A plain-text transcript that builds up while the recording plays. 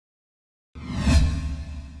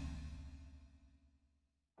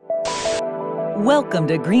Welcome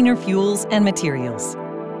to Greener Fuels and Materials.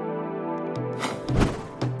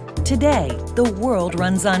 Today, the world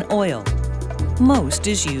runs on oil. Most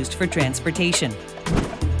is used for transportation.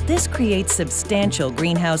 This creates substantial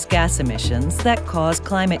greenhouse gas emissions that cause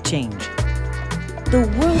climate change.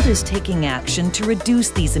 The world is taking action to reduce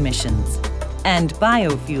these emissions, and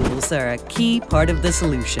biofuels are a key part of the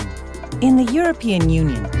solution. In the European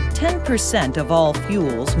Union, 10% of all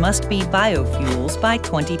fuels must be biofuels by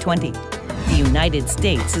 2020. The United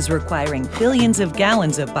States is requiring billions of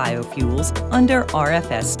gallons of biofuels under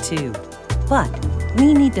RFS2. But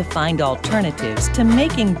we need to find alternatives to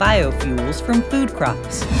making biofuels from food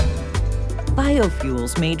crops.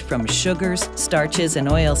 Biofuels made from sugars, starches, and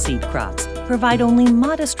oilseed crops provide only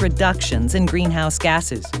modest reductions in greenhouse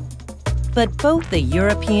gases. But both the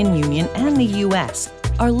European Union and the US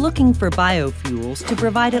are looking for biofuels to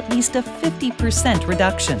provide at least a 50%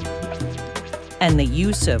 reduction. And the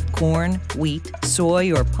use of corn, wheat,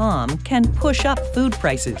 soy, or palm can push up food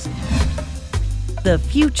prices. The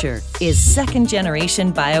future is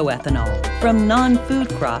second-generation bioethanol from non-food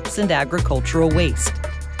crops and agricultural waste.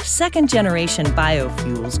 Second-generation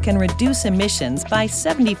biofuels can reduce emissions by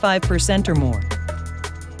 75% or more.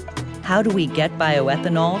 How do we get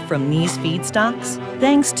bioethanol from these feedstocks?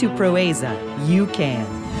 Thanks to PROESA, you can.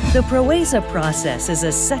 The PROESA process is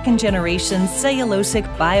a second-generation cellulosic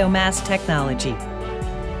biomass technology.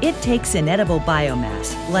 It takes inedible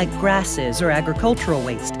biomass, like grasses or agricultural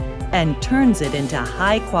waste, and turns it into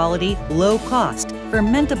high-quality, low-cost,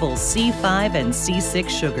 fermentable C5 and C6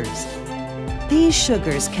 sugars. These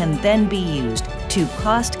sugars can then be used to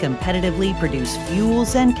cost-competitively produce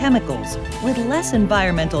fuels and chemicals with less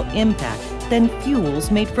environmental impact than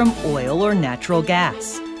fuels made from oil or natural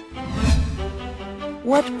gas.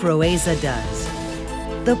 What PROESA does.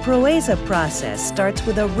 The PROESA process starts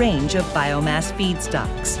with a range of biomass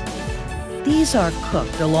feedstocks. These are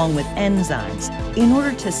cooked along with enzymes in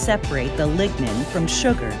order to separate the lignin from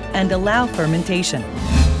sugar and allow fermentation.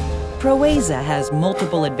 PROESA has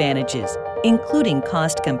multiple advantages, including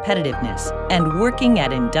cost competitiveness and working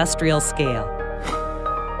at industrial scale.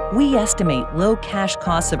 We estimate low cash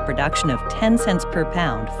costs of production of 10 cents per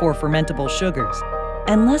pound for fermentable sugars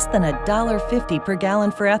and less than $1.50 per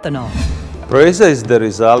gallon for ethanol. PROESA is the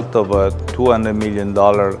result of a $200 million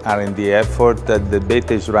R&D effort that the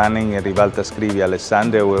beta is running at Rivalta Scrivia,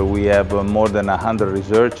 Alessandria, where we have more than 100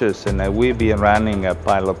 researchers, and we've been running a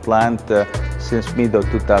pilot plant since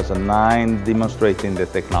mid-2009, demonstrating the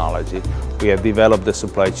technology. We have developed the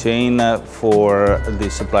supply chain for the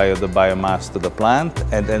supply of the biomass to the plant,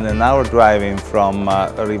 and then now driving from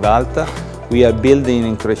Rivalta, we are building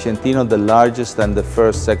in Crescentino the largest and the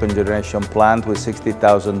first second-generation plant with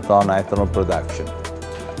 60,000 ton ethanol production.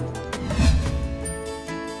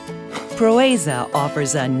 PROESA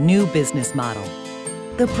offers a new business model.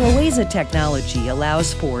 The PROESA technology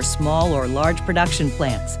allows for small or large production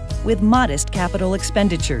plants with modest capital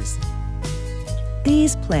expenditures.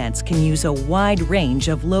 These plants can use a wide range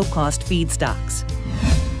of low-cost feedstocks.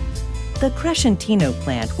 The Crescentino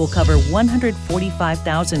plant will cover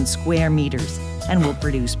 145,000 square meters and will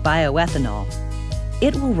produce bioethanol.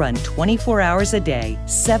 It will run 24 hours a day,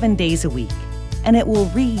 7 days a week, and it will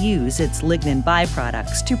reuse its lignin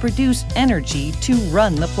byproducts to produce energy to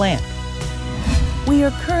run the plant. We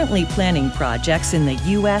are currently planning projects in the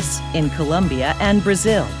US, in Colombia, and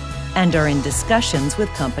Brazil, and are in discussions with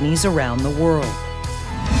companies around the world.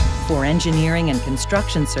 For engineering and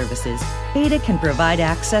construction services, Beta can provide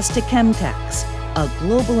access to Chemtex, a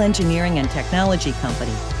global engineering and technology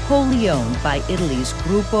company wholly owned by Italy's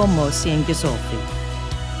Gruppo Mossi and Ghisolfi.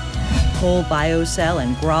 Whole Biocell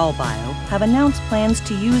and Graal Bio have announced plans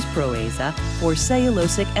to use PROESA for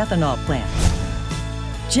cellulosic ethanol plants.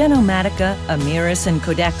 Genomatica, Amiris, and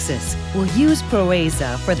Codexis will use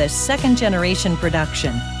PROESA for the second-generation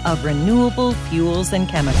production of renewable fuels and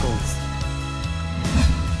chemicals.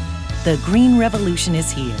 The green revolution is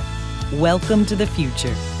here. Welcome to the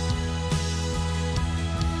future.